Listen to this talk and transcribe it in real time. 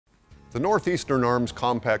The Northeastern Arms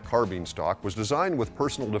compact carbine stock was designed with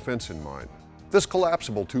personal defense in mind. This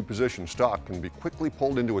collapsible two-position stock can be quickly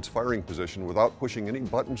pulled into its firing position without pushing any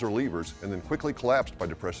buttons or levers and then quickly collapsed by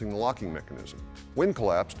depressing the locking mechanism. When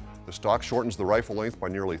collapsed, the stock shortens the rifle length by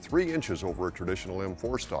nearly 3 inches over a traditional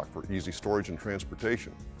M4 stock for easy storage and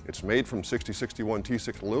transportation. It's made from 6061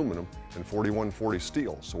 T6 aluminum and 4140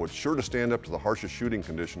 steel, so it's sure to stand up to the harshest shooting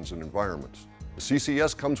conditions and environments. The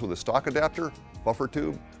CCS comes with a stock adapter, buffer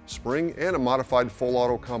tube, spring, and a modified full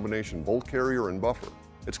auto combination bolt carrier and buffer.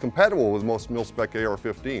 It's compatible with most mil-spec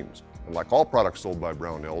AR-15s, and like all products sold by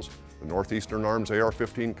Brownells, the Northeastern Arms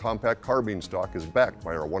AR-15 compact carbine stock is backed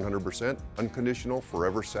by our 100% unconditional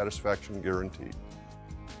forever satisfaction guarantee.